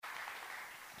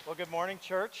Well, good morning,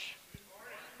 church.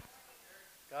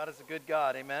 God is a good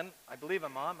God, amen. I believe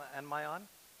I'm on. Am I on?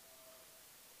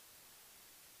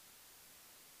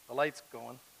 The light's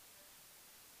going.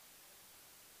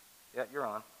 Yeah, you're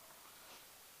on.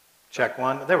 Check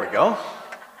one. There we go.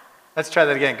 Let's try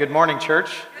that again. Good morning, church.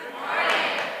 Good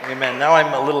morning. Amen. Now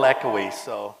I'm a little echoey,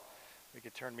 so we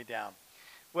could turn me down.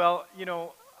 Well,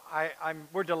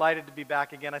 we're delighted to be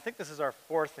back again. I think this is our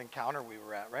fourth encounter we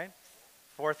were at, right?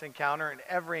 Fourth encounter, and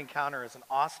every encounter is an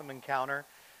awesome encounter.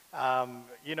 Um,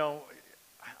 you know,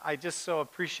 I just so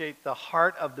appreciate the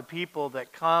heart of the people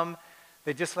that come.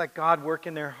 They just let God work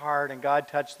in their heart and God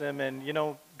touch them. And,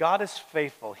 God is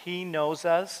faithful. He knows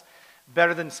us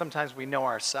better than sometimes we know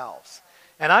ourselves.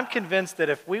 And I'm convinced that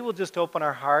if we will just open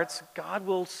our hearts, God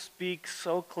will speak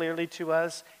so clearly to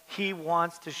us. He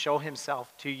wants to show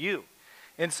himself to you.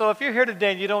 And so if you're here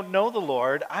today and you don't know the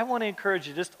Lord, I want to encourage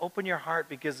you, just open your heart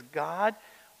because God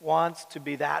wants to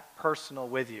be that personal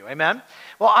with you. Amen?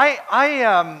 Well,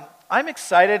 I'm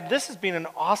excited. This has been an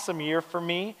awesome year for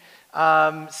me.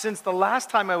 Since the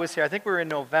last time I was here, I think we were in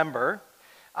November,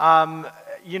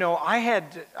 I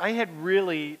had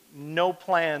really no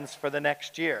plans for the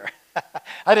next year.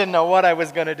 I didn't know what I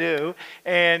was going to do.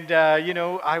 And,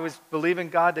 I was believing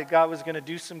God that God was going to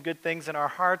do some good things in our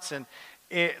hearts. And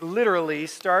literally,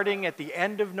 starting at the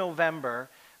end of November,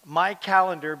 my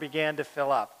calendar began to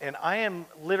fill up. And I am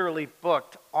literally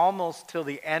booked almost till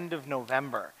the end of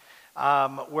November,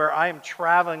 where I am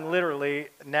traveling literally,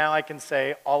 now I can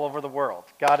say, all over the world.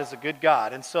 God is a good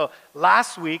God. And so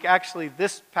last week, actually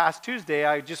this past Tuesday,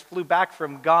 I just flew back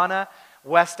from Ghana,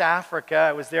 West Africa.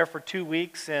 I was there for 2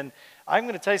 weeks. And I'm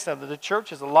going to tell you something. The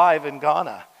church is alive in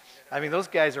Ghana. I mean, those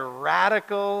guys are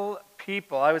radical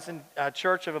people. I was in a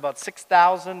church of about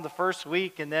 6,000 the first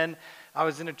week, and then I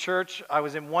was in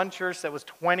one church that was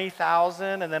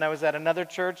 20,000, and then I was at another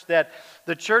church that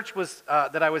the church was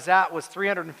that I was at was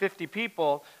 350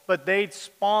 people, but they'd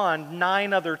spawned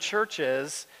 9 other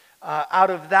churches out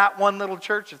of that one little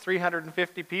church of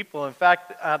 350 people. In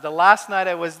fact, the last night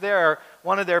I was there,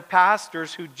 one of their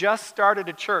pastors who just started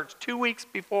a church 2 weeks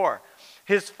before,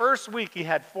 his first week he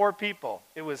had 4 people.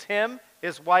 It was him,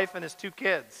 his wife, and his 2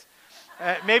 kids.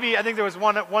 I think there was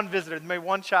one visitor, maybe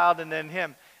one child, and then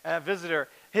him, a visitor.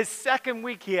 His second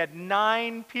week, he had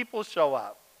 9 people show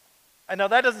up. I know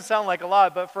that doesn't sound like a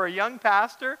lot, but for a young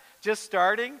pastor just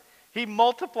starting, he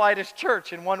multiplied his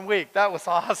church in 1 week. That was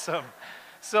awesome.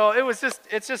 So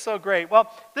it's just so great.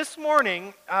 Well, this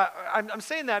morning, I'm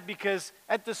saying that because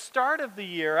at the start of the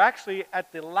year, actually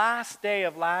at the last day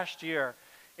of last year,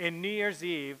 in New Year's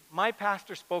Eve, my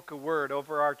pastor spoke a word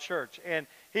over our church, and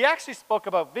he actually spoke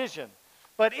about vision.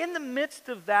 But in the midst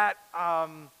of that,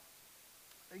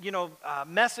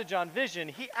 message on vision,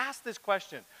 he asked this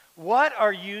question: what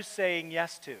are you saying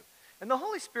yes to? And the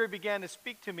Holy Spirit began to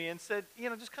speak to me and said,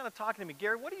 just kind of talking to me,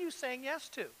 Gary, what are you saying yes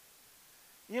to?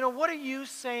 What are you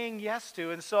saying yes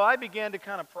to? And so I began to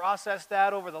kind of process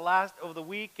that over the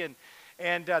week, and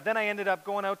then I ended up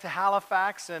going out to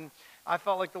Halifax, and I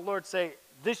felt like the Lord say,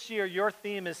 this year your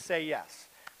theme is say yes.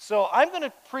 So I'm going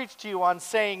to preach to you on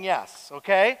saying yes,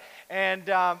 okay? And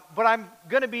but I'm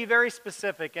going to be very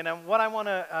specific, and what I want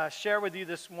to share with you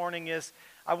this morning is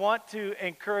I want to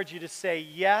encourage you to say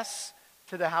yes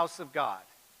to the house of God.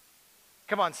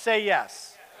 Come on, say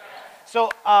yes.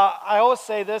 So I always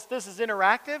say this is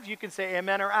interactive. You can say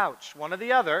amen or ouch, one or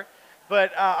the other.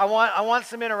 But I want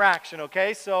some interaction,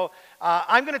 okay? So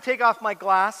I'm going to take off my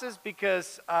glasses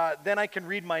because then I can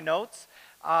read my notes.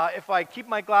 If I keep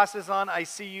my glasses on, I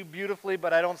see you beautifully,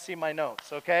 but I don't see my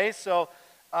notes, okay? So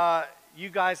you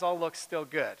guys all look still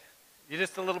good. You're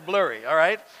just a little blurry, all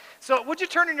right? So would you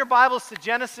turn in your Bibles to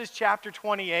Genesis chapter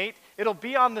 28? It'll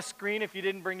be on the screen if you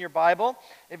didn't bring your Bible.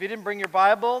 If you didn't bring your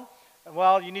Bible,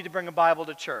 well, you need to bring a Bible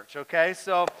to church, okay?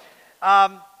 So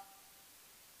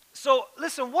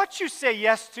listen, what you say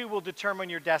yes to will determine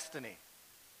your destiny.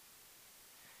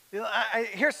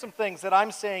 Here's some things that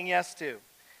I'm saying yes to.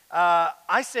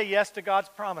 I say yes to God's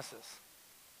promises.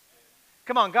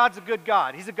 Come on, God's a good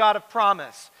God. He's a God of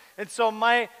promise. And so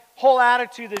my whole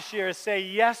attitude this year is say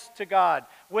yes to God.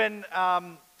 When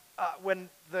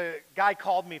the guy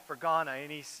called me for Ghana,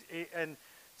 and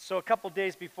so a couple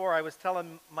days before, I was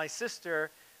telling my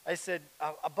sister, I said,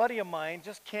 a buddy of mine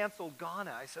just canceled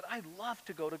Ghana. I said, I'd love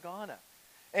to go to Ghana.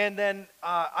 And then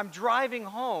I'm driving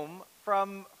home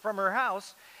from her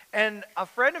house, and a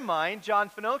friend of mine, John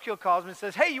Finocchio, calls me and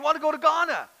says, hey, you want to go to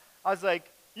Ghana? I was like,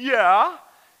 yeah.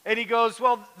 And he goes,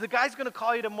 well, the guy's going to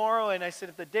call you tomorrow. And I said,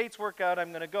 if the dates work out, I'm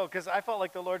going to go. Because I felt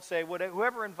like the Lord say,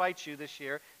 whoever invites you this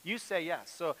year, you say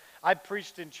yes. So I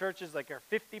preached in churches like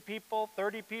 50 people,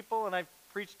 30 people, and I've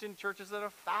preached in churches that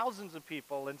have thousands of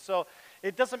people. And so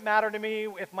it doesn't matter to me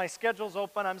if my schedule's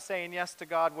open, I'm saying yes to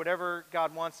God, whatever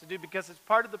God wants to do, because it's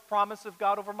part of the promise of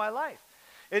God over my life.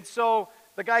 And so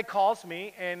the guy calls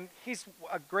me, and he's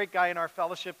a great guy in our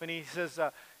fellowship, and he says,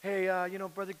 hey,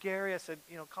 Brother Gary. I said,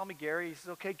 call me Gary. He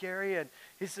says, okay, Gary. And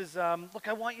he says, look,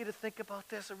 I want you to think about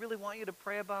this. I really want you to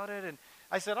pray about it. And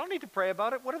I said, I don't need to pray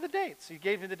about it. What are the dates? He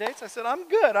gave me the dates. I said, I'm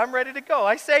good. I'm ready to go.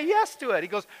 I say yes to it. He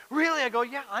goes, really? I go,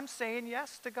 yeah, I'm saying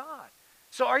yes to God.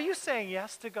 So are you saying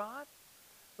yes to God?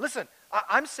 Listen,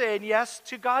 I'm saying yes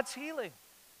to God's healing.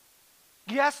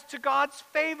 Yes to God's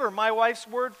favor. My wife's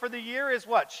word for the year is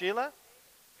what, Sheila?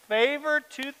 Favor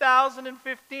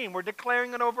 2015. We're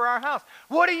declaring it over our house.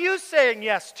 What are you saying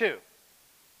yes to?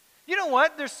 You know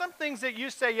what? There's some things that you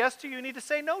say yes to, you need to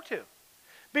say no to.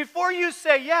 Before you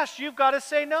say yes, you've got to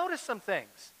say no to some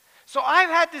things. So I've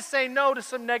had to say no to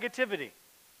some negativity.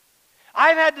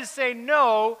 I've had to say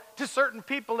no to certain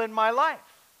people in my life.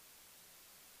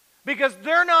 Because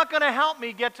they're not going to help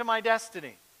me get to my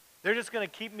destiny. They're just going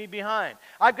to keep me behind.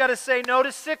 I've got to say no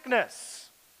to sickness.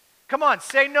 Come on,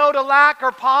 say no to lack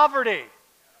or poverty.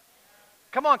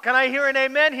 Come on, can I hear an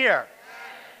amen here?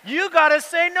 You got to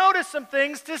say no to some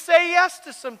things to say yes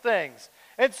to some things.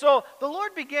 And so the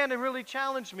Lord began to really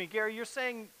challenge me. Gary, you're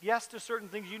saying yes to certain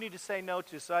things you need to say no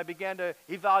to. So I began to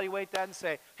evaluate that and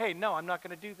say, hey, no, I'm not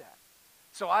going to do that.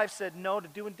 So I've said no to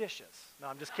doing dishes. No,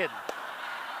 I'm just kidding.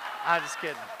 I'm just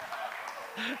kidding.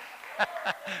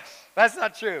 That's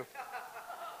not true.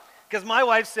 Because my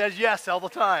wife says yes all the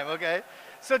time, okay?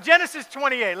 So Genesis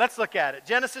 28, let's look at it.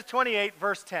 Genesis 28,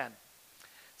 verse 10.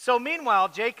 So meanwhile,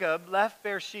 Jacob left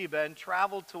Beersheba and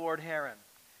traveled toward Haran.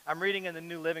 I'm reading in the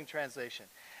New Living Translation.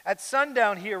 At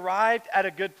sundown, he arrived at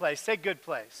a good place. Say good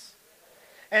place.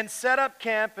 And set up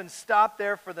camp and stopped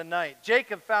there for the night.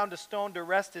 Jacob found a stone to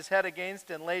rest his head against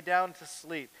and lay down to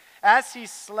sleep. As he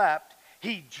slept,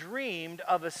 he dreamed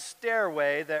of a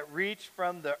stairway that reached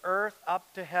from the earth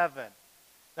up to heaven.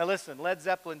 Now listen, Led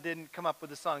Zeppelin didn't come up with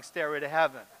the song Stairway to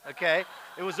Heaven, okay?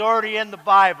 It was already in the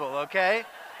Bible, okay?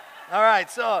 All right,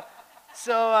 so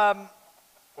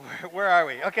where are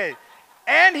we? Okay.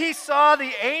 And he saw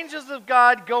the angels of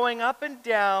God going up and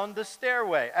down the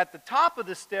stairway. At the top of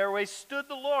the stairway stood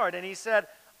the Lord, and he said,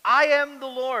 I am the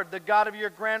Lord, the God of your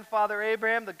grandfather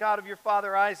Abraham, the God of your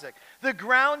father Isaac. The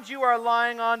ground you are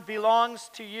lying on belongs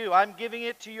to you. I'm giving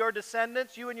it to your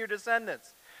descendants, you and your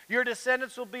descendants. Your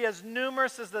descendants will be as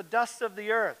numerous as the dust of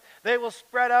the earth. They will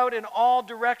spread out in all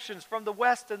directions, from the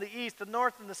west and the east, the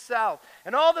north and the south.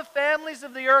 And all the families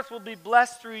of the earth will be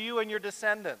blessed through you and your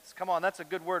descendants. Come on, that's a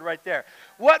good word right there.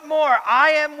 What more? I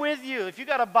am with you. If you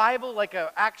got a Bible, like an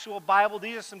actual Bible,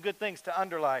 these are some good things to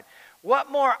underline. What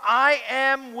more? I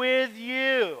am with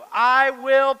you. I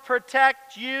will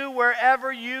protect you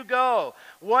wherever you go.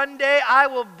 One day I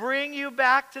will bring you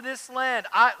back to this land.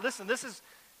 Listen, this is...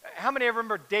 How many ever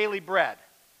remember Daily Bread?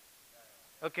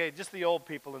 Okay, just the old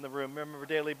people in the room remember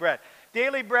Daily Bread.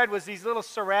 Daily Bread was these little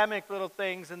ceramic little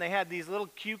things, and they had these little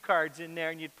cue cards in there,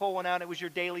 and you'd pull one out, and it was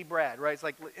your daily bread, right? It's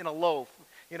like in a loaf,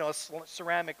 a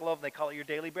ceramic loaf, and they call it your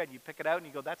daily bread. You pick it out, and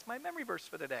you go, that's my memory verse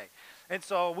for today. And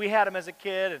so we had them as a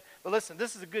kid. But listen,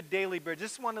 this is a good daily bread.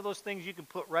 This is one of those things you can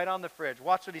put right on the fridge.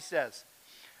 Watch what he says.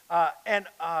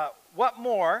 What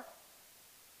more?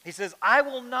 He says, I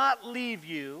will not leave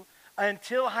you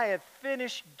until I have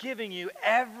finished giving you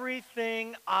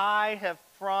everything I have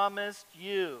promised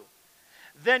you.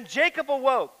 Then Jacob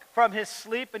awoke from his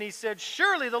sleep, and he said,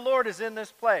 surely the Lord is in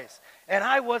this place. And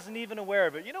I wasn't even aware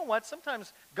of it. You know what?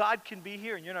 Sometimes God can be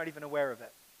here, and you're not even aware of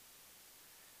it.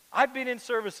 I've been in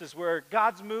services where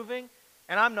God's moving,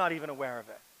 and I'm not even aware of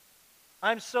it.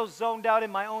 I'm so zoned out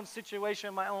in my own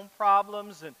situation, my own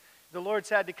problems, and the Lord's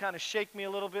had to kind of shake me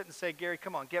a little bit and say, Gary,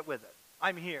 come on, get with it.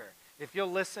 I'm here. If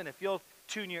you'll listen, if you'll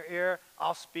tune your ear,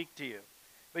 I'll speak to you.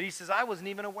 But he says, I wasn't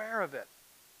even aware of it.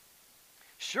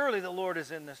 Surely the Lord is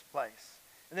in this place.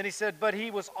 And then he said, but he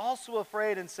was also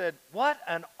afraid and said, what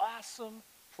an awesome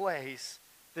place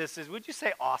this is. Would you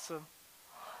say awesome?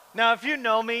 Now, if you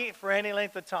know me for any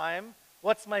length of time,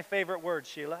 what's my favorite word,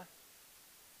 Sheila?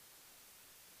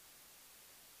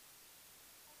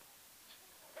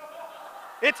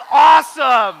 It's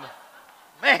awesome.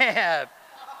 Man.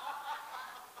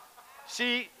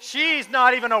 She's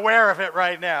not even aware of it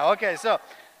right now. Okay, so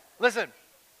listen.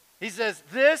 He says,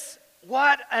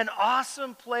 what an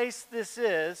awesome place this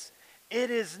is.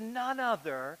 It is none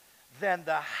other than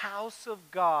the house of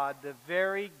God, the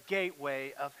very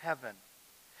gateway of heaven.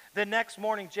 The next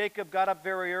morning, Jacob got up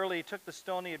very early. He took the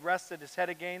stone he had rested his head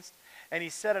against, and he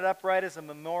set it upright as a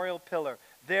memorial pillar.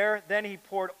 Then he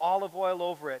poured olive oil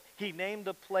over it. He named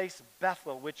the place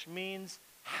Bethel, which means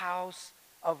house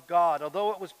of God,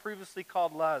 although it was previously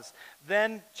called Luz.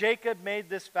 Then Jacob made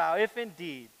this vow,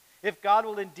 if God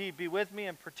will indeed be with me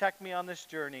and protect me on this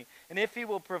journey, and if he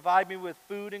will provide me with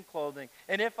food and clothing,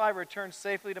 and if I return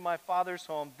safely to my father's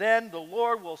home, then the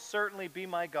Lord will certainly be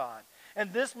my God.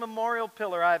 And this memorial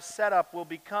pillar I have set up will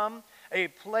become a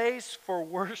place for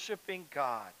worshiping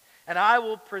God. And I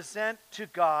will present to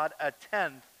God a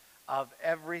tenth of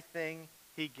everything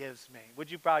he gives me. Would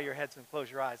you bow your heads and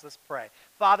close your eyes? Let's pray.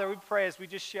 Father, we pray as we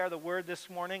just share the word this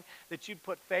morning that you'd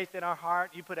put faith in our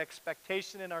heart, you put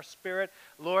expectation in our spirit,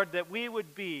 Lord, that we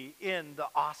would be in the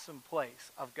awesome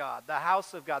place of God, the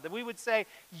house of God, that we would say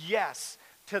yes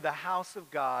to the house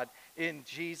of God in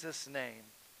Jesus' name.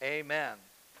 Amen.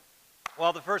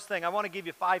 Well, the first thing, I want to give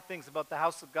you 5 things about the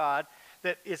house of God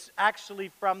that is actually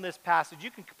from this passage.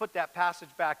 You can put that passage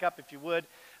back up if you would,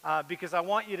 because I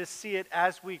want you to see it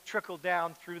as we trickle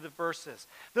down through the verses.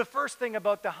 The first thing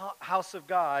about the house of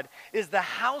God is the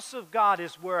house of God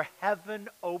is where heaven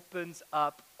opens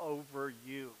up over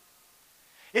you.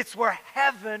 It's where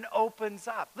heaven opens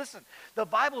up. Listen, the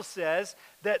Bible says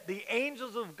that the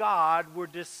angels of God were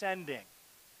descending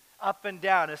up and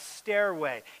down a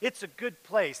stairway. It's a good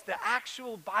place. The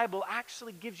actual Bible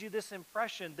actually gives you this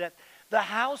impression that the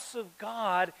house of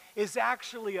God is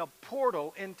actually a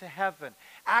portal into heaven.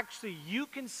 Actually, you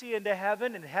can see into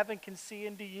heaven and heaven can see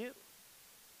into you.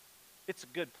 It's a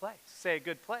good place. Say a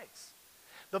good place.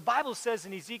 The Bible says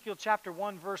in Ezekiel chapter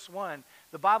 1, verse 1,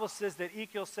 the Bible says that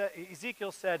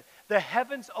Ezekiel said, the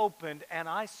heavens opened and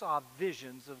I saw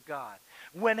visions of God.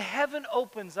 When heaven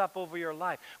opens up over your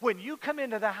life, when you come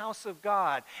into the house of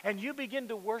God and you begin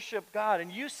to worship God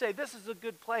and you say, this is a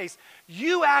good place,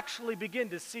 you actually begin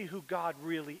to see who God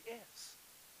really is.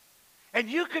 And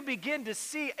you can begin to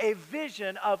see a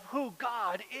vision of who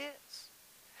God is.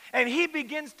 And he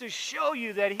begins to show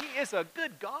you that he is a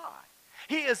good God.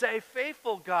 He is a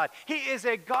faithful God. He is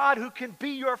a God who can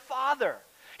be your father.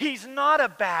 He's not a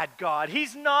bad God.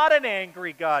 He's not an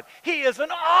angry God. He is an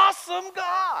awesome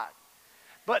God.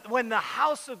 But when the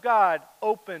house of God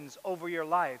opens over your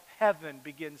life, heaven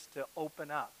begins to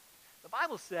open up. The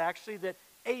Bible says actually that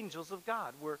angels of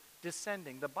God were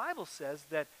descending. The Bible says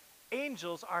that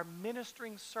angels are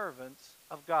ministering servants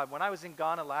of God. When I was in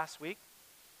Ghana last week,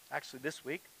 actually this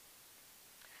week,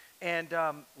 and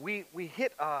we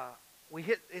hit,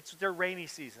 it's their rainy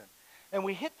season. And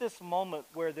we hit this moment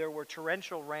where there were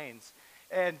torrential rains.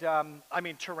 And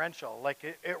torrential, like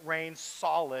it rained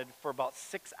solid for about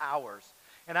 6 hours.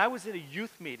 And I was at a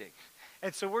youth meeting.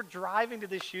 And so we're driving to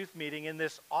this youth meeting in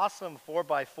this awesome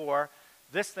 4x4.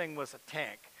 This thing was a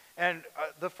tank. And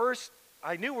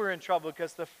I knew we were in trouble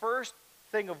because the first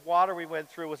thing of water we went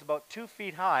through was about 2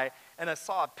 feet high, and I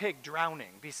saw a pig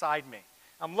drowning beside me.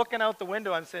 I'm looking out the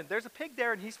window, I'm saying, there's a pig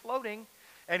there, and he's floating.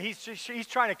 And he's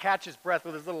trying to catch his breath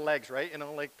with his little legs, right? You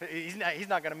know, like he's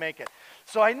not going to make it.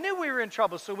 So I knew we were in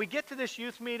trouble. So we get to this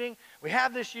youth meeting. We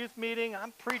have this youth meeting.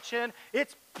 I'm preaching.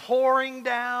 It's pouring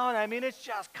down. I mean, it's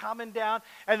just coming down.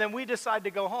 And then we decide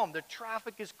to go home. The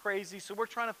traffic is crazy, so we're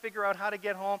trying to figure out how to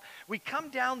get home. We come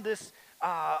down this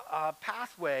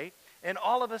pathway, and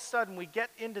all of a sudden we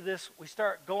get into this. We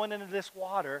start going into this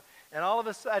water. And all of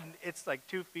a sudden, it's like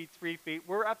 2 feet, 3 feet.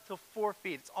 We're up to 4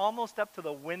 feet. It's almost up to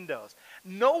the windows.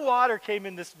 No water came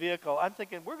in this vehicle. I'm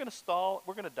thinking, we're going to stall.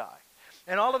 We're going to die.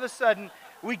 And all of a sudden,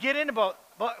 we get in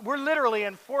we're literally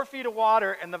in 4 feet of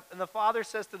water. And the father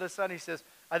says to the son, he says,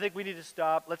 I think we need to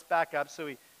stop. Let's back up. So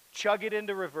we chug it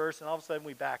into reverse. And all of a sudden,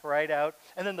 we back right out.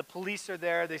 And then the police are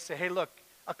there. They say, hey, look,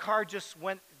 a car just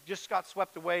got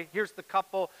swept away. Here's the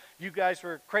couple. You guys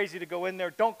were crazy to go in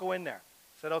there. Don't go in there.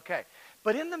 I said, okay.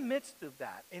 But in the midst of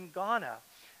that, in Ghana,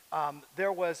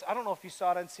 there was, I don't know if you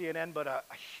saw it on CNN, but a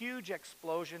huge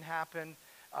explosion happened.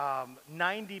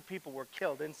 90 people were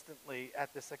killed instantly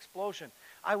at this explosion.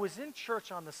 I was in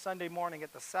church on the Sunday morning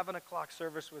at the 7 o'clock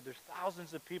service where there's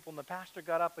thousands of people, and the pastor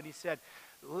got up and he said,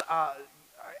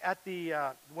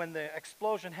 when the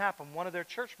explosion happened, one of their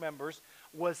church members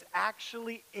was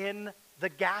actually in the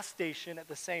gas station at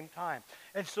the same time.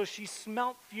 And so she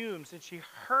smelt fumes, and she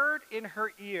heard in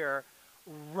her ear,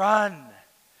 run.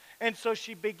 And so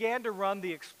she began to run.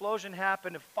 The explosion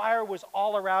happened. And fire was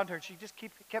all around her. And she just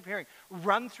kept hearing,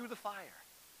 run through the fire.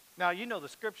 Now, you know the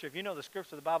scripture. If you know the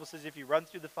scripture, the Bible says if you run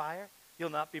through the fire, you'll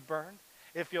not be burned.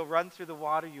 If you'll run through the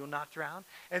water, you'll not drown.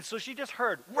 And so she just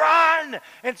heard, run!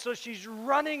 And so she's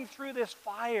running through this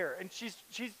fire. And she's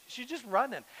just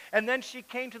running. And then she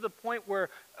came to the point where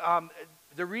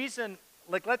the reason,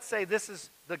 like let's say this is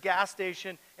the gas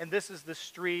station and this is the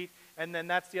street and then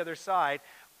that's the other side.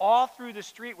 All through the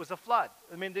street was a flood.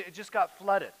 I mean, it just got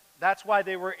flooded. That's why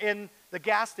they were in the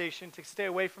gas station, to stay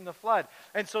away from the flood.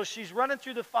 And so she's running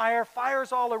through the fire.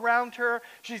 Fire's all around her.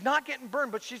 She's not getting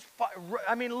burned, but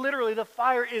literally, the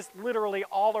fire is literally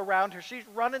all around her. She's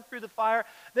running through the fire.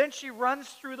 Then she runs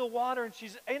through the water, and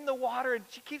she's in the water, and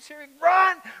she keeps hearing,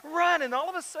 run, run. And all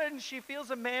of a sudden, she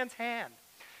feels a man's hand.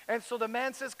 And so the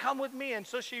man says, come with me. And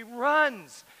so she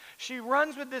runs. She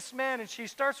runs with this man, and she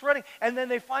starts running. And then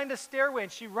they find a stairway,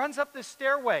 and she runs up this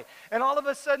stairway. And all of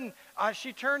a sudden,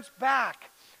 she turns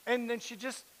back. And then she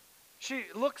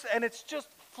looks, and it's just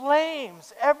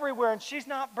flames everywhere, and she's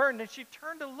not burned. And she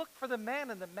turned to look for the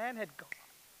man, and the man had gone.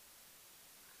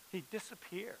 He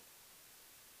disappeared.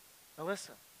 Now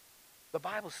listen, the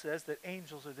Bible says that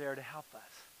angels are there to help us.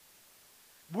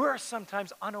 We're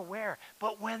sometimes unaware,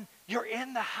 but when you're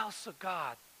in the house of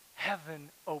God,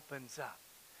 heaven opens up.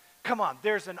 Come on,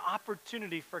 there's an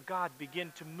opportunity for God to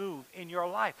begin to move in your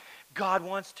life. God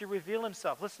wants to reveal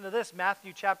himself. Listen to this,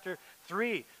 Matthew chapter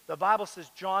 3. The Bible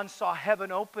says, John saw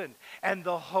heaven opened and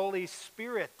the Holy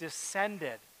Spirit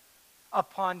descended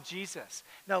upon Jesus.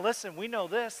 Now listen, we know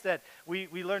this, that we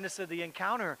learned this at the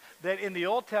encounter, that in the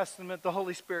Old Testament, the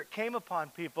Holy Spirit came upon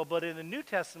people, but in the New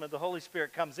Testament, the Holy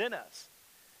Spirit comes in us.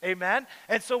 Amen?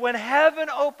 And so when heaven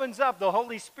opens up, the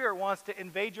Holy Spirit wants to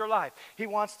invade your life. He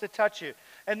wants to touch you.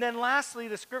 And then lastly,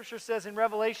 the scripture says in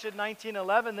Revelation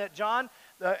 19:11 that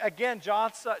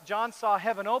John saw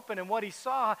heaven open, and what he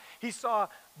saw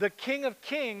the King of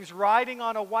Kings riding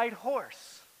on a white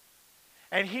horse.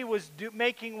 And he was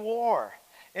making war.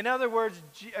 In other words,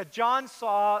 John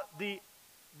saw the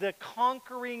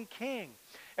conquering king.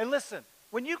 And listen,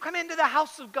 when you come into the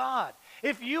house of God,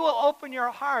 if you will open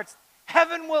your hearts,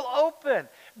 heaven will open.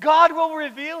 God will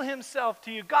reveal himself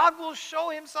to you. God will show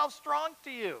himself strong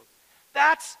to you.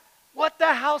 That's what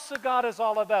the house of God is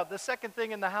all about. The second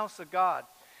thing in the house of God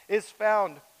is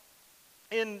found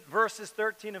in verses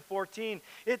 13 and 14.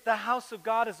 The house of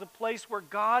God is a place where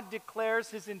God declares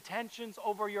his intentions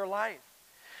over your life.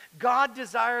 God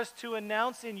desires to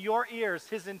announce in your ears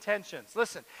his intentions.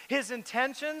 Listen, his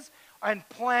intentions and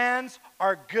plans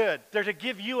are good. They're to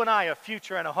give you and I a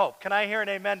future and a hope. Can I hear an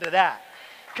amen to that?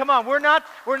 Come on, we're not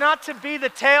to be the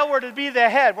tail, we're to be the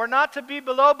head. We're not to be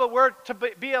below, but we're to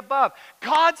be above.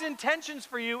 God's intentions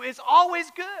for you is always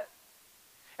good.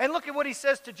 And look at what he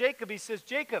says to Jacob. He says,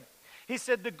 Jacob, he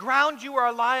said, the ground you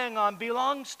are lying on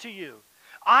belongs to you.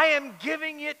 I am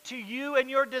giving it to you and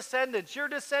your descendants. Your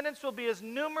descendants will be as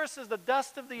numerous as the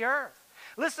dust of the earth.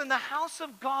 Listen, the house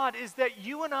of God is that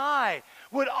you and I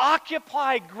would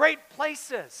occupy great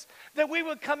places, that we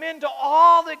would come into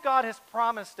all that God has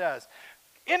promised us.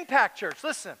 Impact Church,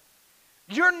 listen,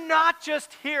 you're not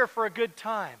just here for a good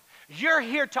time. You're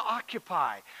here to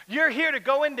occupy. You're here to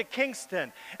go into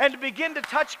Kingston and to begin to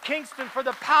touch Kingston for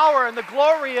the power and the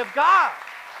glory of God.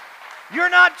 You're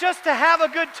not just to have a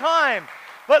good time.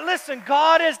 But listen,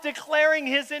 God is declaring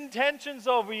his intentions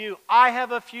over you. I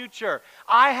have a future.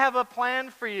 I have a plan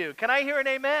for you. Can I hear an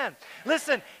amen?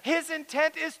 Listen, his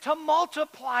intent is to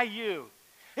multiply you.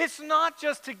 It's not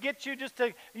just to get you just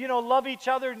to, love each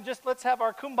other and just let's have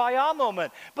our kumbaya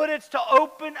moment. But it's to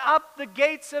open up the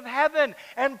gates of heaven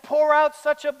and pour out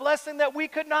such a blessing that we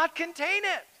could not contain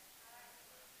it.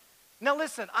 Now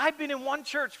listen, I've been in one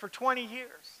church for 20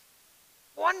 years.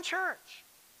 One church.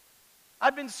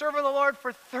 I've been serving the Lord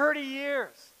for 30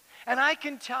 years. And I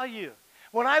can tell you,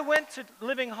 when I went to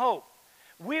Living Hope,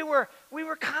 we were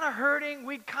kind of hurting.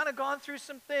 We'd kind of gone through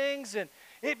some things, and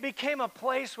it became a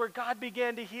place where God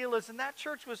began to heal us. And that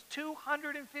church was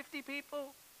 250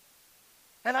 people.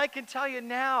 And I can tell you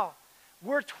now,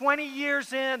 we're 20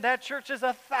 years in. That church is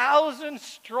 1,000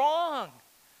 strong.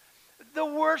 The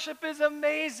worship is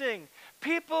amazing.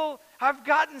 People have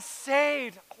gotten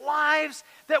saved. Lives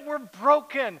that were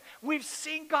broken. We've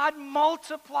seen God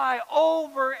multiply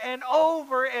over and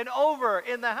over and over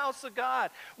in the house of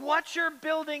God. What you're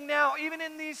building now, even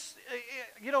in these,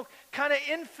 kind of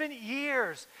infant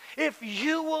years, if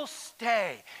you will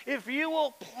stay, if you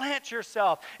will plant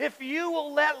yourself, if you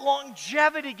will let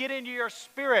longevity get into your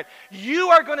spirit, you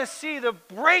are going to see the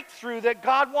breakthrough that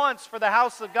God wants for the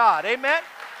house of God. Amen?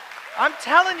 I'm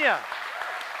telling you.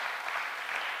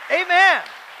 Amen.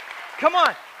 Come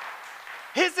on.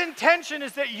 His intention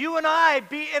is that you and I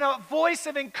be in a voice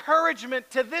of encouragement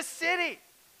to this city,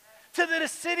 to the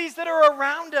cities that are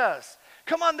around us.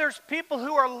 Come on, there's people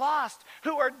who are lost,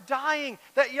 who are dying.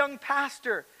 That young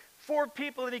pastor, 4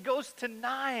 people, and he goes to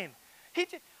 9.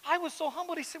 I was so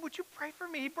humbled. He said, would you pray for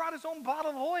me? He brought his own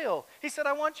bottle of oil. He said,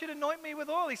 I want you to anoint me with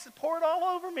oil. He said, pour it all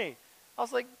over me. I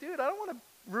was like, dude, I don't want to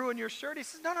ruin your shirt. He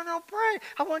says, no, pray.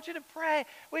 I want you to pray.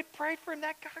 We prayed for him.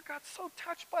 That guy got so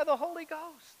touched by the Holy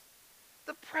Ghost.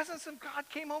 The presence of God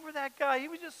came over that guy. He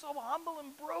was just so humble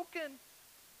and broken.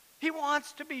 He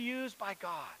wants to be used by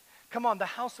God. Come on, the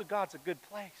house of God's a good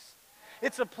place.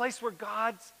 It's a place where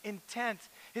God's intent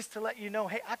is to let you know,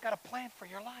 hey, I've got a plan for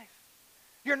your life.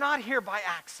 You're not here by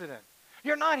accident.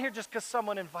 You're not here just because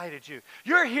someone invited you.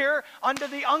 You're here under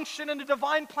the unction and the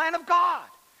divine plan of God.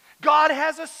 God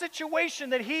has a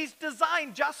situation that He's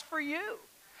designed just for you.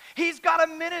 He's got a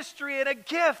ministry and a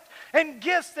gift and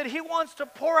gifts that He wants to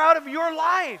pour out of your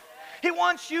life. He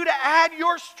wants you to add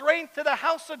your strength to the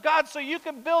house of God so you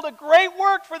can build a great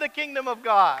work for the kingdom of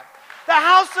God. The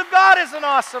house of God is an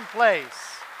awesome place.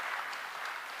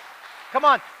 Come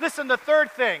on, listen, the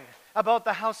third thing about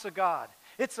the house of God,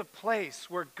 it's a place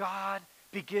where God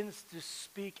begins to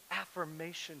speak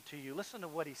affirmation to you. Listen to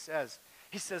what He says.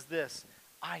 He says this,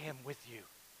 I am with you.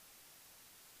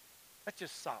 Let's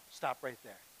just stop right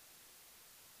there.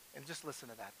 And just listen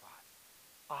to that thought.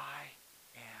 I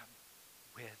am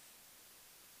with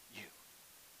you. With you.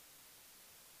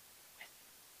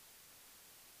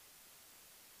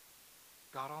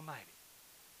 God Almighty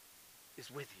is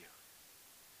with you.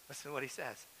 Listen to what He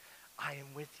says. I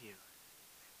am with you.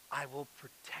 I will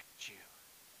protect you.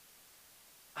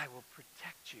 I will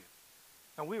protect you.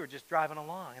 Now, we were just driving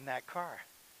along in that car,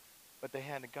 but the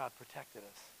hand of God protected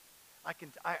us. I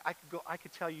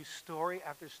could tell you story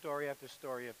after story after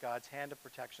story of God's hand of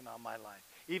protection on my life.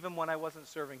 Even when I wasn't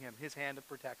serving Him, His hand of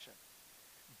protection.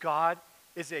 God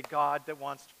is a God that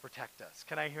wants to protect us.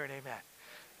 Can I hear an amen?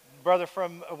 Brother,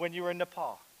 from when you were in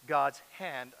Nepal, God's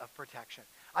hand of protection.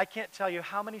 I can't tell you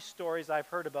how many stories I've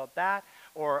heard about that,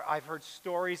 or I've heard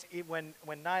stories when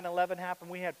 9/11 happened.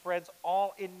 We had friends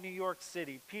all in New York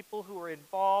City, people who were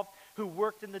involved, who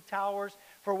worked in the towers.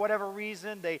 For whatever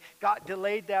reason, they got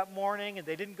delayed that morning, and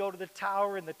they didn't go to the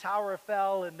tower, and the tower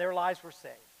fell, and their lives were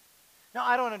saved. Now,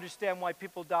 I don't understand why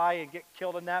people die and get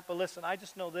killed in that, but listen, I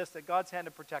just know this, that God's hand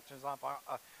of protection is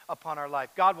upon our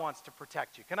life. God wants to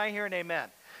protect you. Can I hear an amen?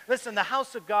 Listen, the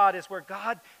house of God is where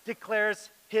God declares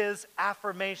His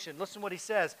affirmation. Listen what He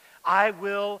says. I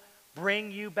will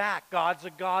bring you back. God's a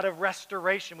God of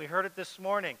restoration. We heard it this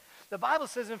morning. The Bible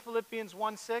says in Philippians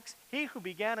 1:6, He who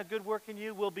began a good work in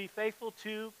you will be faithful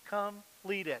to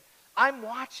complete it. I'm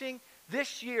watching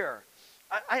this year.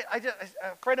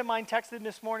 A friend of mine texted me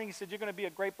this morning. He said, you're going to be a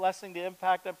great blessing to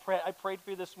Impact. I prayed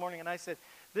for you this morning, and I said,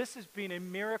 this has been a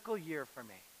miracle year for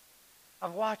me.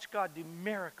 I've watched God do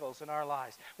miracles in our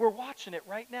lives. We're watching it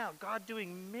right now, God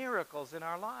doing miracles in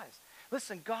our lives.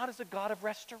 Listen, God is a God of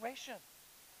restoration.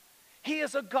 He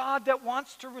is a God that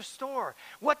wants to restore.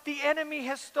 What the enemy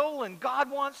has stolen,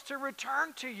 God wants to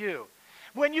return to you.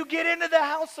 When you get into the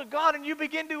house of God and you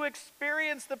begin to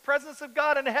experience the presence of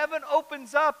God and heaven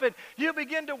opens up and you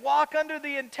begin to walk under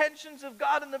the intentions of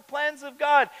God and the plans of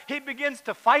God, He begins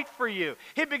to fight for you.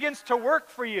 He begins to work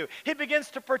for you. He begins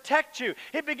to protect you.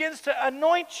 He begins to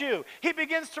anoint you. He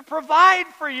begins to provide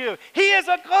for you. He is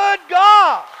a good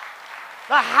God.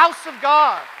 The house of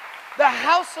God. The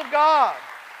house of God.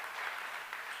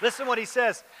 Listen what He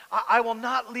says. I will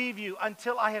not leave you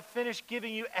until I have finished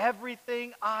giving you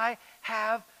everything I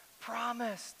have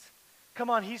promised. Come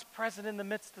on, He's present in the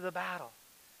midst of the battle.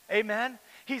 Amen?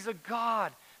 He's a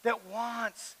God that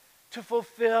wants to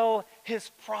fulfill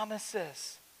His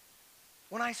promises.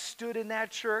 When I stood in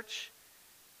that church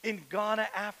in Ghana,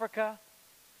 Africa,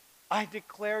 I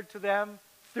declared to them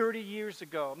 30 years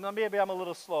ago. Now, maybe I'm a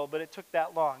little slow, but it took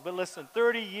that long. But listen,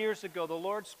 30 years ago, the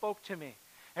Lord spoke to me.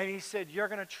 And He said, you're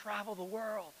going to travel the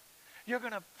world. You're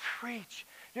going to preach.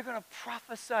 You're going to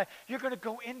prophesy. You're going to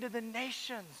go into the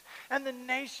nations. And the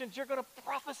nations, you're going to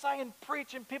prophesy and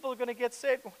preach, and people are going to get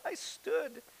saved. When I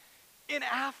stood in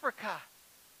Africa,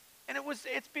 and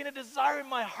it's been a desire in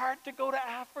my heart to go to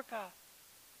Africa.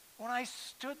 When I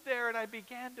stood there and I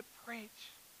began to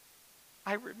preach,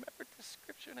 I remembered the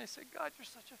scripture, and I said, God, you're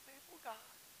such a faithful God.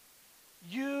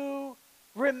 You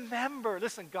remember.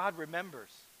 Listen, God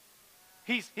remembers.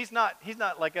 He's not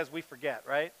like us, we forget,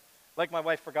 right? Like my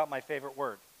wife forgot my favorite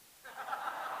word.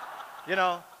 You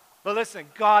know? But listen,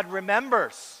 God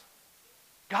remembers.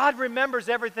 God remembers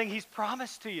everything He's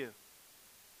promised to you.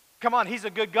 Come on, He's a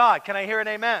good God. Can I hear an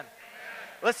amen? Amen.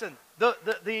 Listen,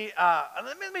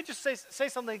 let me just say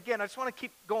something again. I just want to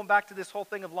keep going back to this whole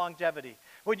thing of longevity.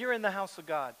 When you're in the house of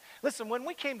God. Listen, when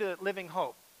we came to Living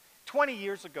Hope 20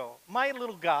 years ago, my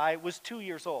little guy was 2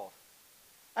 years old.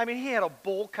 I mean, he had a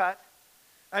bowl cut.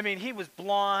 I mean, he was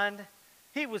blonde.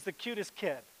 He was the cutest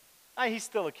kid. He's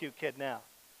still a cute kid now.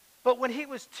 But when he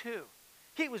was 2,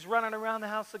 he was running around the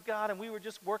house of God, and we were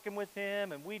just working with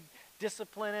him, and we'd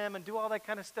discipline him and do all that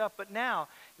kind of stuff. But now,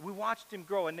 we watched him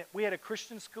grow, and we had a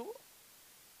Christian school.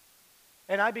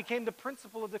 And I became the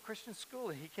principal of the Christian school.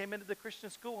 And he came into the Christian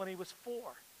school when he was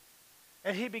 4.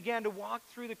 And he began to walk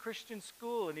through the Christian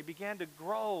school, and he began to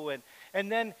grow.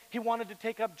 And then he wanted to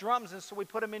take up drums, and so we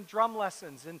put him in drum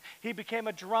lessons. And he became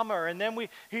a drummer. And then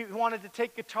he wanted to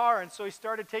take guitar, and so he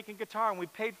started taking guitar, and we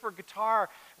paid for guitar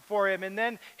for him. And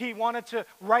then he wanted to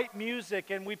write music,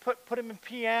 and we put him in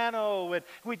piano, and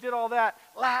we did all that.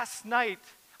 Last night,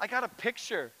 I got a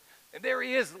picture, and there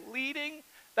he is leading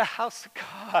the house of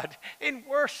God in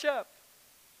worship.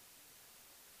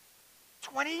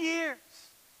 20 years.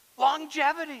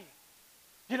 Longevity.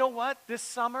 You know what? This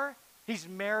summer, he's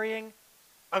marrying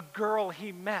a girl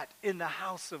he met in the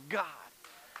house of God.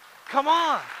 Come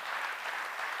on.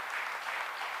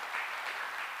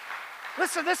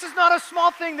 Listen, this is not a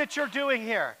small thing that you're doing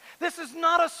here. This is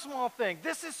not a small thing.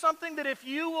 This is something that if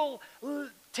you will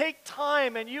take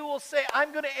time and you will say,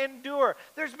 I'm going to endure.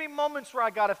 There's been moments where I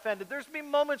got offended. There's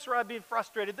been moments where I've been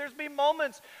frustrated. There's been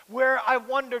moments where I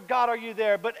wondered, God, are you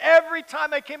there? But every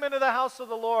time I came into the house of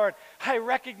the Lord, I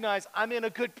recognized I'm in a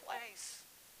good place.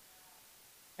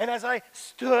 And as I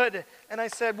stood and I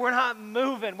said, we're not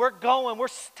moving, we're going, we're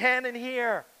standing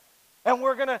here. And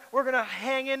we're gonna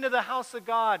hang into the house of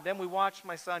God. Then we watched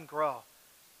my son grow.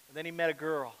 And then he met a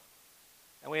girl.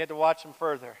 And we had to watch him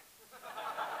further.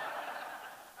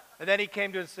 And then he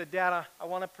came to us and said, Dad, I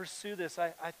want to pursue this.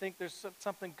 I think there's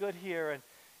something good here.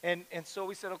 And so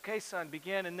we said, okay, son,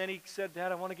 begin. And then he said,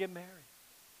 Dad, I want to get married.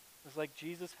 I was like,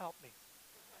 Jesus, help me.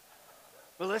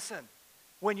 But listen,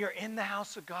 when you're in the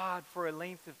house of God for a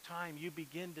length of time, you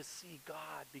begin to see God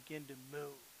begin to move.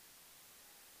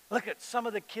 Look at some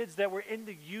of the kids that were in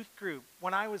the youth group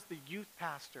when I was the youth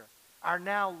pastor are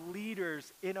now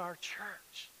leaders in our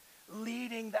church,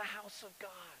 leading the house of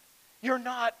God. You're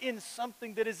not in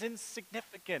something that is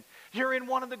insignificant. You're in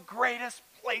one of the greatest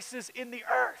places in the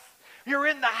earth. You're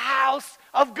in the house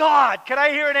of God. Can I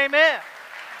hear an amen?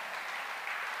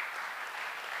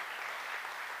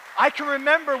 I can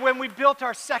remember when we built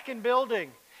our second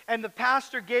building and the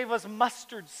pastor gave us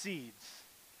mustard seeds.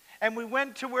 And we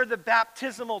went to where the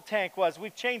baptismal tank was.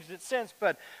 We've changed it since,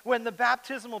 but when the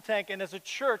baptismal tank, and as a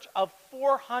church of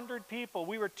 400 people,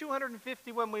 we were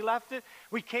 250 when we left it.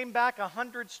 We came back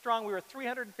 100 strong. We were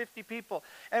 350 people.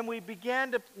 And we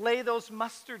began to lay those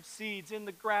mustard seeds in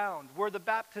the ground where the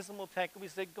baptismal tank. And we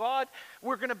said, God,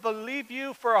 we're going to believe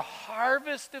you for a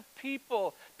harvest of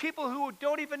people who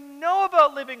don't even know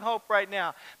about Living Hope right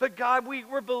now. But God,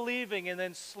 we're believing. And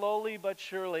then slowly but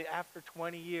surely, after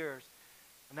 20 years,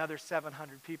 another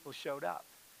 700 people showed up.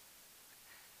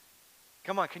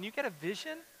 Come on, can you get a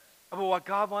vision of what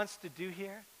God wants to do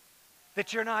here?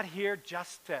 That you're not here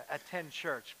just to attend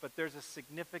church, but there's a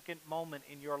significant moment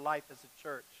in your life as a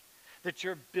church. That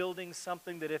you're building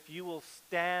something that if you will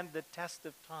stand the test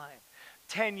of time,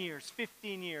 10 years,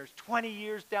 15 years, 20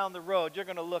 years down the road, you're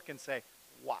going to look and say,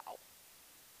 wow,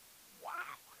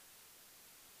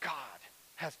 God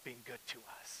has been good to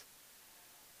us.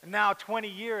 And now 20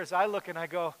 years, I look and I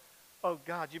go, oh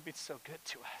God, you've been so good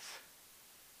to us.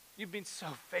 You've been so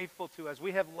faithful to us.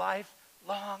 We have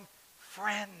lifelong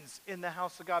friends in the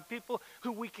house of God, people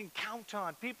who we can count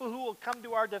on, people who will come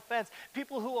to our defense,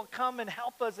 people who will come and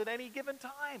help us at any given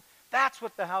time. That's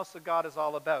what the house of God is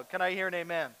all about. Can I hear an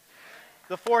amen?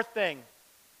 The fourth thing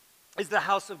is the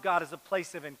house of God is a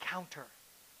place of encounter.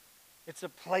 It's a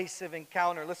place of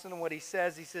encounter. Listen to what he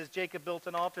says. He says, Jacob built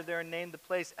an altar there and named the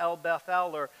place El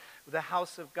Bethel, or the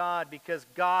house of God, because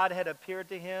God had appeared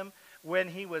to him when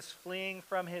he was fleeing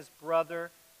from his brother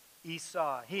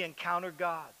Esau. He encountered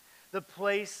God. The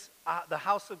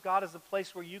house of God is a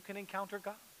place where you can encounter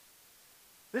God.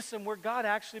 Listen, where God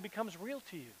actually becomes real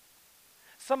to you.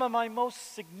 Some of my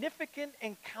most significant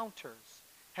encounters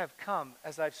have come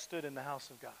as I've stood in the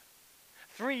house of God.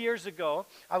 3 years ago,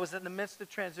 I was in the midst of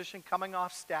transition, coming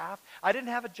off staff. I didn't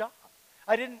have a job.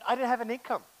 I didn't have an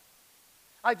income.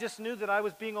 I just knew that I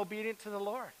was being obedient to the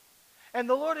Lord. And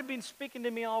the Lord had been speaking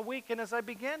to me all week, and as I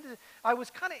was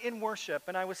kind of in worship,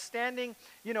 and I was standing,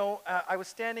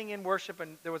 in worship,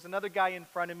 and there was another guy in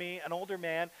front of me, an older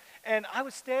man, and I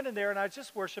was standing there, and I was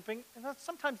just worshiping, and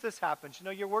sometimes this happens.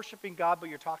 You're worshiping God, but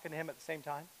you're talking to him at the same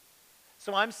time.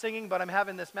 So I'm singing, but I'm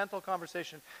having this mental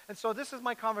conversation. And so this is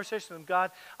my conversation with God.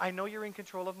 I know you're in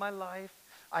control of my life.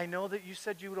 I know that you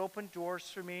said you would open doors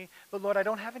for me. But Lord, I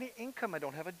don't have any income. I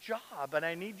don't have a job. And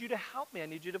I need you to help me. I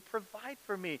need you to provide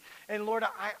for me. And Lord,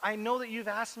 I know that you've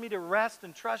asked me to rest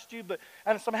and trust you.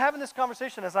 And so I'm having this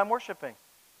conversation as I'm worshiping.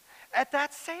 At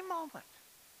that same moment,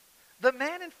 the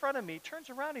man in front of me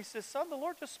turns around and he says, son, the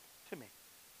Lord just spoke to me.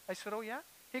 I said, oh yeah?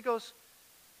 He goes,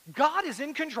 God is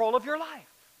in control of your life.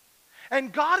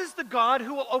 And God is the God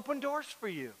who will open doors for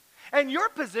you. And your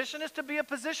position is to be a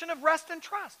position of rest and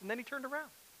trust. And then he turned around.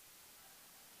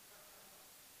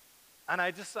 And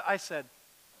I said,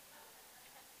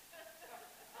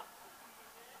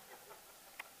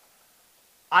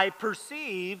 I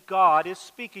perceive God is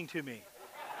speaking to me.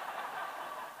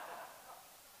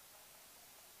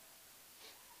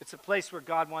 It's a place where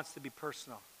God wants to be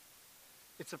personal.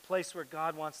 It's a place where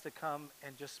God wants to come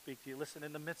and just speak to you. Listen,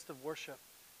 in the midst of worship,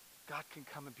 God can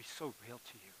come and be so real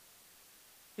to you.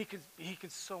 He can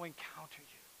so encounter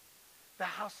you. The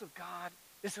house of God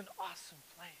is an awesome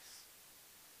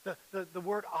place. The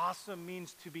word awesome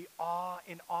means to be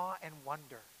in awe and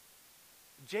wonder.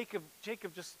 Jacob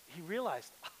he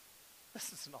realized, oh,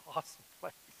 this is an awesome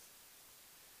place.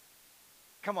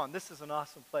 Come on, this is an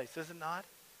awesome place, is it not?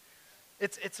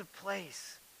 It's a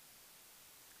place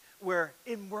where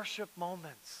in worship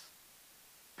moments,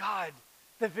 God,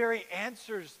 the very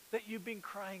answers that you've been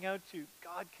crying out to,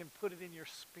 God can put it in your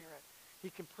spirit. He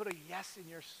can put a yes in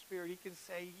your spirit. He can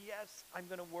say, yes, I'm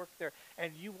going to work there.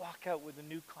 And you walk out with a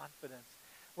new confidence.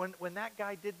 When that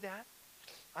guy did that,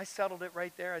 I settled it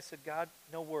right there. I said, God,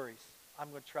 no worries.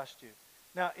 I'm going to trust you.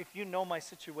 Now, if you know my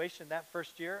situation that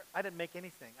first year, I didn't make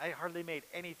anything. I hardly made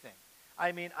anything.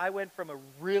 I mean, I went from a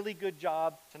really good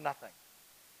job to nothing.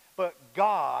 But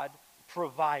God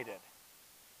provided.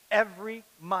 Every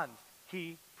month,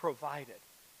 he provided.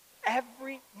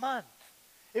 Every month.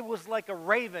 It was like a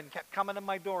raven kept coming to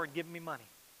my door and giving me money.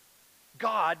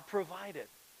 God provided.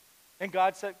 And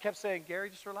God kept saying, Gary,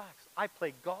 just relax. I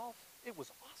played golf. It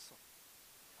was awesome.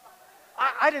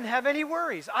 I didn't have any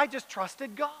worries. I just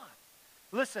trusted God.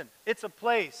 Listen, it's a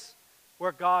place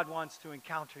where God wants to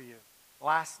encounter you.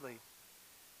 Lastly,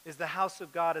 is the house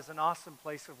of God is an awesome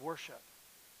place of worship.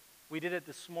 We did it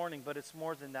this morning, but it's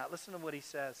more than that. Listen to what he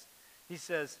says. He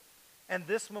says, and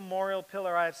this memorial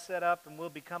pillar I have set up and will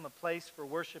become a place for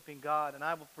worshiping God, and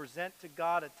I will present to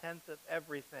God a tenth of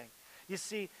everything. You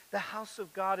see, the house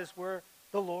of God is where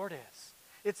the Lord is.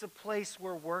 It's a place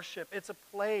where worship, it's a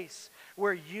place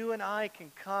where you and I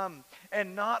can come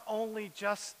and not only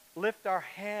just lift our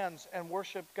hands and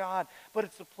worship God, but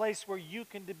it's a place where you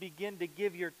can begin to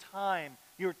give your time,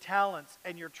 your talents,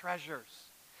 and your treasures.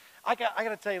 I got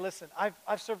to tell you, listen,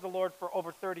 I've served the Lord for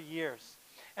over 30 years,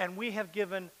 and we have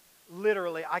given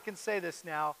literally, I can say this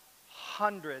now,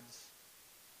 hundreds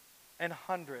and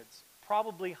hundreds,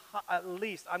 probably at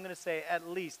least, I'm going to say at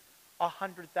least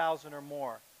 100,000 or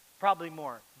more, probably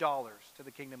more, dollars to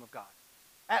the kingdom of God.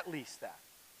 At least that.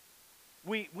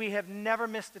 We have never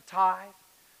missed a tithe.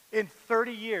 In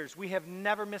 30 years, we have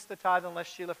never missed a tithe unless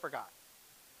Sheila forgot.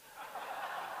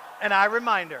 And I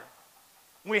remind her,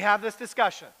 we have this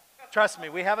discussion. Trust me,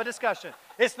 we have a discussion.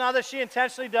 It's not that she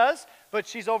intentionally does, but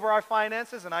she's over our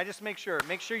finances, and I just make sure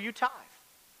you tithe.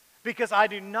 Because I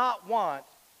do not want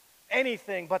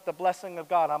anything but the blessing of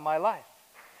God on my life.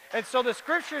 And so the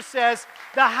scripture says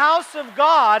the house of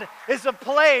God is a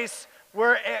place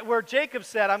where Jacob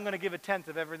said, I'm going to give a tenth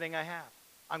of everything I have.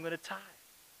 I'm going to tithe.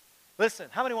 Listen,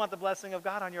 how many want the blessing of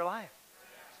God on your life?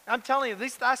 I'm telling you,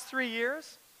 these last 3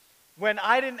 years, when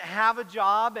I didn't have a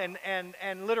job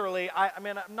and literally, I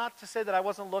mean, not to say that I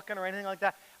wasn't looking or anything like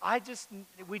that.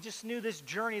 We just knew this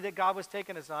journey that God was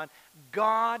taking us on.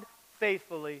 God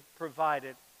faithfully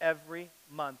provided every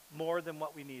month more than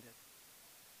what we needed.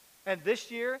 And this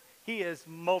year, he is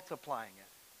multiplying it.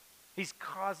 He's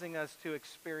causing us to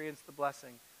experience the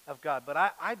blessing of God. But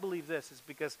I believe this is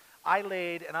because I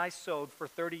laid and I sowed for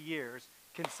 30 years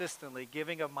consistently,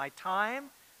 giving of my time,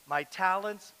 my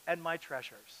talents, and my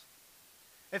treasures.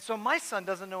 And so my son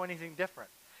doesn't know anything different.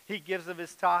 He gives of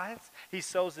his tithes. He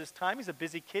sows his time. He's a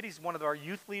busy kid. He's one of our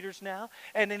youth leaders now.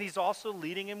 And then he's also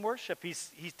leading in worship.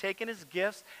 He's taken his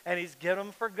gifts and he's given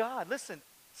them for God. Listen,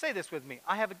 say this with me.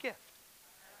 I have a gift.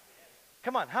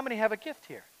 Come on, how many have a gift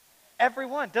here?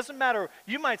 Everyone. Doesn't matter.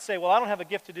 You might say, well, I don't have a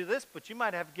gift to do this, but you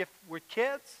might have a gift with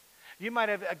kids. You might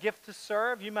have a gift to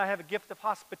serve. You might have a gift of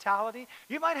hospitality.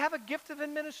 You might have a gift of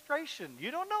administration. You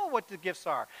don't know what the gifts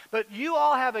are. But you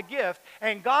all have a gift,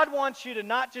 and God wants you to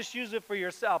not just use it for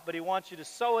yourself, but he wants you to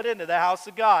sow it into the house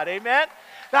of God. Amen?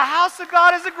 The house of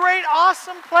God is a great,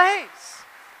 awesome place.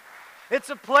 It's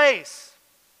a place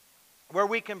where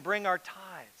we can bring our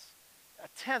tithes, a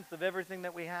tenth of everything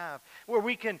that we have, where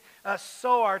we can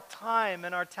sow our time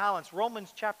and our talents.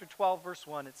 Romans chapter 12, verse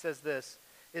 1, it says this.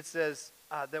 It says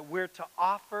that we're to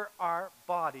offer our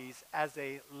bodies as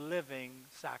a living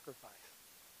sacrifice.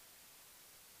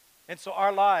 And so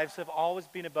our lives have always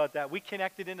been about that. We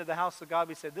connected into the house of God.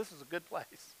 We said, this is a good place.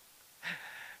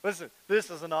 Listen, this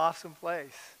is an awesome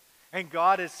place. And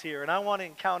God is here, and I want to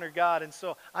encounter God. And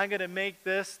so I'm going to make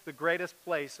this the greatest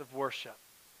place of worship.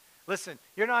 Listen,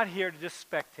 you're not here to just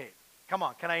spectate. Come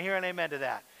on, can I hear an amen to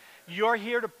that? You're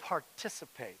here to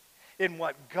participate in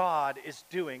what God is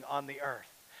doing on the earth.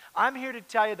 I'm here to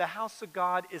tell you the house of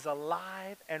God is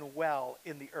alive and well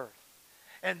in the earth.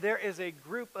 And there is a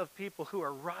group of people who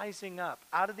are rising up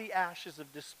out of the ashes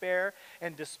of despair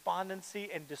and despondency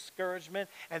and discouragement,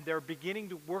 and they're beginning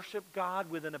to worship God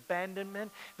with an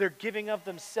abandonment. They're giving of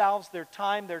themselves, their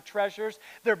time, their treasures.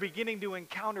 They're beginning to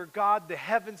encounter God. The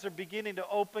heavens are beginning to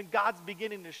open. God's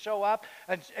beginning to show up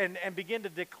and begin to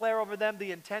declare over them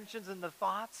the intentions and the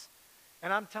thoughts.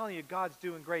 And I'm telling you, God's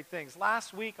doing great things.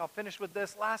 Last week, I'll finish with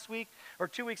this. Last week or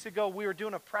 2 weeks ago, we were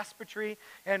doing a presbytery,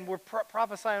 and we're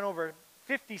prophesying over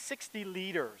 50, 60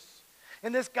 leaders.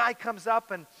 And this guy comes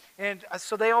up, and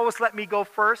so they always let me go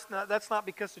first. Now, that's not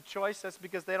because of choice. That's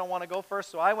because they don't want to go first.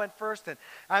 So I went first, and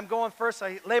I'm going first.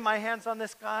 I lay my hands on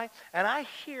this guy, and I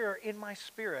hear in my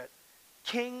spirit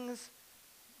kings,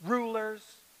 rulers,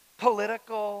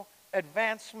 political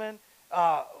advancement,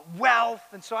 wealth.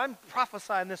 And so I'm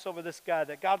prophesying this over this guy,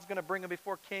 that God's going to bring him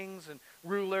before kings and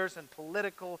rulers and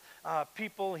political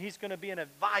people. He's going to be an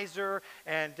advisor,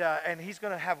 and he's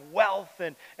going to have wealth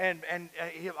and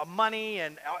money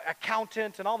and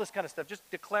accountant and all this kind of stuff, just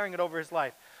declaring it over his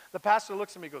life. The pastor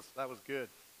looks at me and goes, "That was good."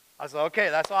 I said, "Okay,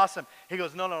 that's awesome." He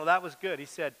goes, No, that was good." He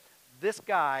said, "This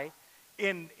guy,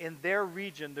 in their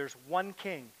region, there's one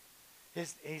king.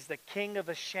 He's the king of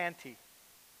Ashanti.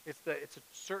 It's a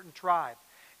certain tribe,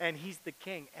 and he's the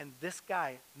king. And this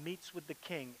guy meets with the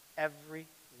king every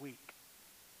week.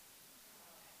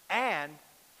 And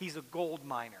he's a gold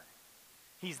miner.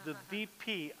 He's the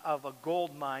VP of a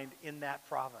gold mine in that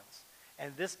province.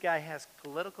 And this guy has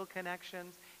political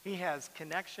connections. He has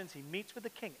connections. He meets with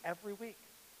the king every week.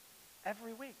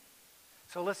 Every week.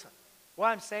 So listen,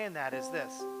 why I'm saying that is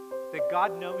this, that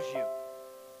God knows you.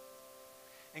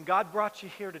 And God brought you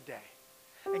here today.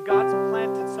 And God's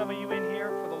planted some of you in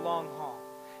here for the long haul.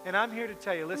 And I'm here to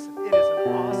tell you, listen, it is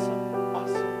an awesome,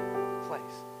 awesome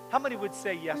place. How many would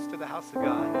say yes to the house of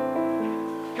God?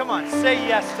 Come on, say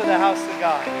yes to the house of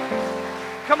God.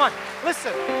 Come on,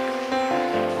 listen.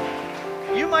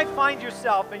 You might find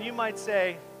yourself and you might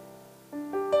say,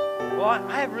 well,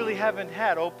 I really haven't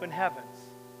had open heavens.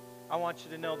 I want you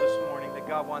to know this morning that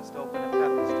God wants to open up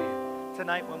heavens to you.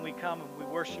 Tonight when we come and we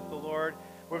worship the Lord,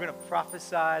 we're going to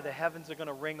prophesy. The heavens are going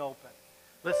to ring open.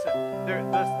 Listen,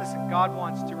 God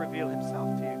wants to reveal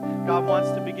himself to you. God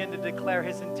wants to begin to declare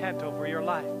his intent over your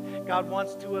life. God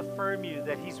wants to affirm you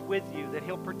that he's with you, that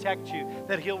he'll protect you,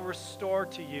 that he'll restore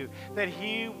to you, that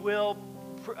he will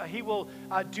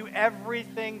do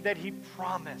everything that he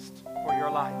promised for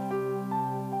your life.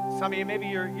 Some of you, maybe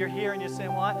you're here and you're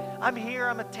saying, well, I'm here,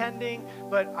 I'm attending,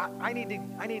 but I need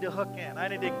to hook in. I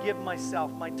need to give myself,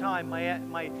 my time,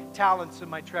 my talents, and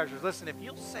my treasures. Listen, if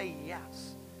you'll say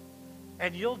yes,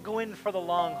 and you'll go in for the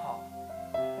long haul,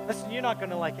 listen, you're not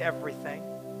going to like everything,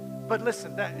 but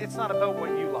listen, it's not about what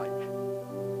you like.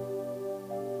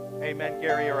 Amen,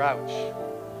 Gary, or ouch.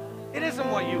 It isn't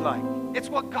what you like. It's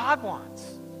what God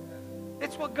wants.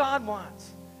 It's what God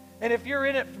wants. And if you're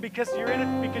in it because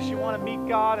you want to meet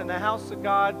God in the house of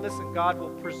God, listen, God will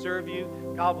preserve you,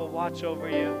 God will watch over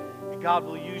you, and God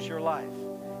will use your life.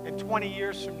 And 20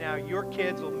 years from now, your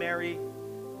kids will marry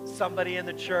somebody in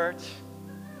the church.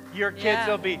 Your kids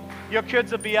will be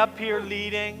up here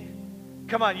leading.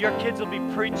 Come on, your kids will be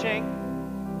preaching.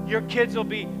 Your kids will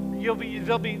be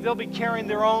they'll be carrying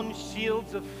their own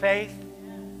shields of faith.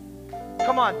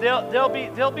 Come on,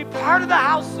 they'll be part of the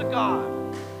house of God.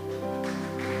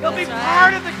 They'll be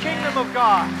part of the kingdom of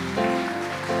God.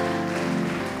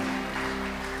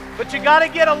 But you got to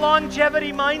get a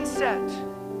longevity mindset.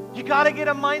 You got to get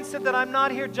a mindset that I'm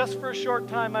not here just for a short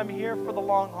time. I'm here for the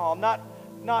long haul. Not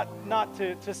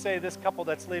to say this couple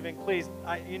that's leaving, please.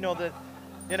 I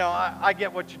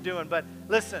get what you're doing. But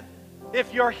listen,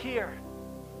 if you're here,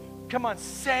 come on,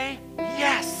 say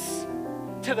yes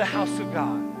to the house of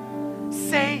God.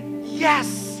 Say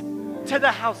yes to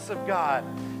the house of God.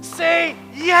 Say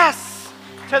yes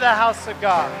to the house of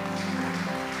God.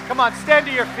 Come on, stand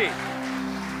to your feet.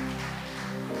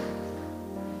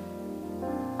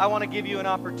 I want to give you an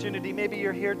opportunity. Maybe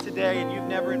you're here today and you've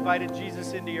never invited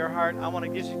Jesus into your heart. I want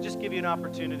to just give you an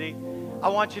opportunity. I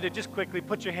want you to just quickly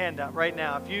put your hand up right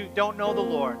now. If you don't know the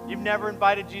Lord, you've never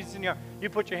invited Jesus in your heart, you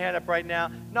put your hand up right now.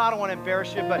 No, I don't want to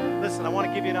embarrass you, but listen, I want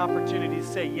to give you an opportunity to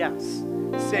say yes.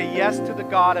 Say yes to the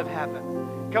God of heaven.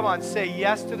 Come on, say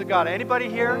yes to the God. Anybody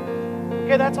here?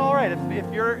 Okay, that's all right.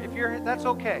 If you're, that's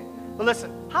okay. But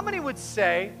listen, how many would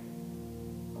say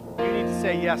you need to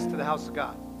say yes to the house of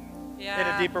God in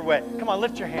a deeper way? Come on,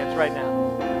 lift your hands right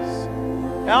now.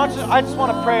 Now I just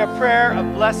want to pray a prayer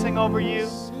of blessing over you.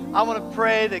 I want to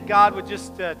pray that God would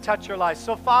just touch your life.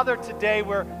 So, Father, today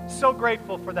we're so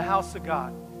grateful for the house of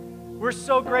God. We're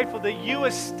so grateful that you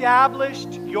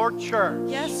established your church.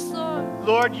 Yes, Lord.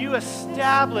 Lord, you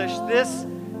established this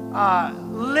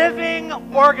living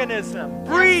organism,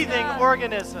 breathing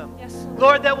organism, Yes, Lord.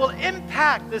 Lord, that will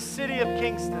impact the city of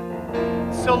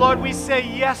Kingston. So, Lord, we say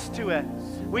yes to it.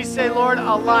 We say, Lord,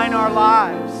 align our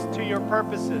lives to your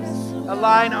purposes.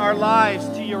 Align our lives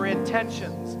to your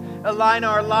intentions. Align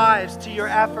our lives to your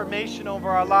affirmation over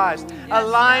our lives.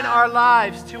 Align our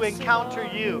lives to encounter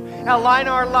you. Align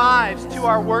our lives to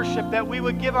our worship, that we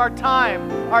would give our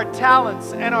time, our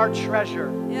talents, and our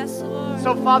treasure. Yes, Lord.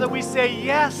 So, Father, we say Thank you,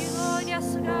 yes. Lord.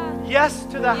 Yes, God. Yes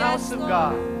to the Yes, house of Lord.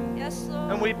 God. Yes,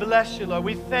 Lord. And we bless you, Lord.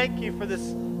 We thank you for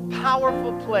this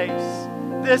powerful place,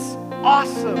 this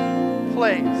awesome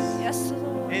place. Yes,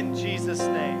 Lord. In Jesus'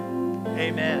 name,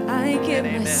 amen. I give and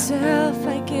amen. myself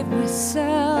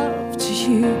to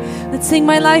you. Let's sing,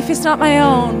 my life is not my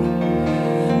own.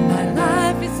 My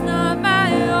life is not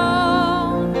my own.